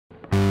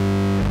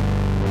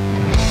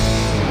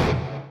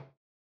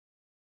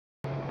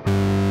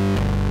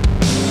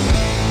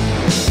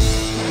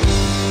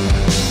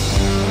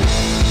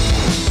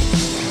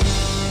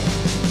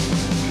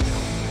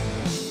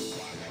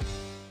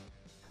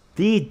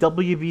The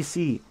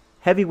WBC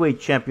heavyweight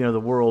champion of the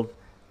world,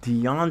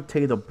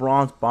 Deontay the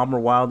Bronze Bomber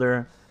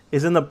Wilder,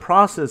 is in the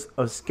process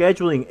of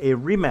scheduling a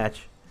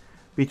rematch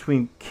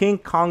between King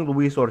Kong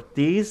Luis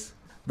Ortiz,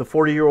 the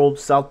 40-year-old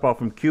southpaw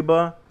from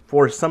Cuba,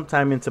 for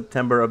sometime in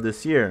September of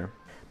this year.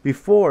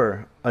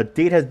 Before a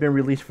date has been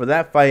released for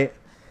that fight,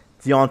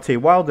 Deontay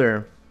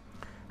Wilder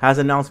has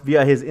announced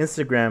via his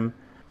Instagram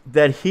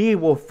that he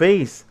will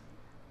face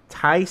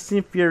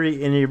Tyson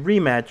Fury in a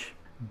rematch.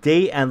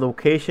 Date and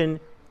location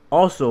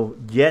also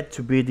yet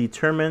to be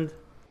determined.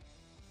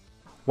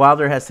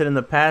 Wilder has said in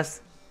the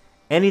past,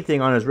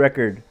 anything on his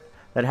record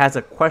that has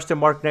a question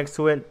mark next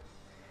to it,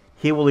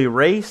 he will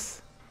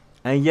erase.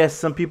 And yes,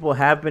 some people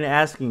have been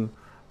asking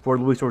for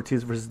Luis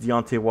Ortiz versus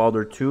Deontay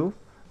Wilder too.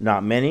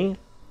 Not many.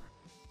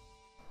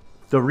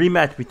 The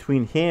rematch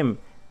between him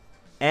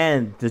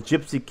and the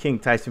Gypsy King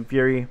Tyson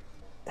Fury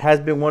has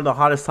been one of the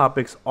hottest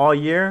topics all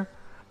year,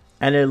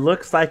 and it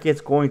looks like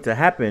it's going to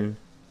happen.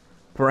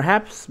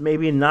 Perhaps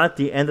maybe not at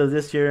the end of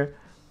this year,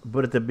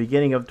 but at the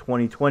beginning of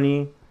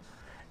 2020.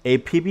 A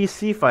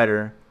PBC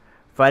fighter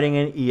fighting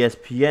an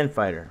ESPN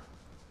fighter.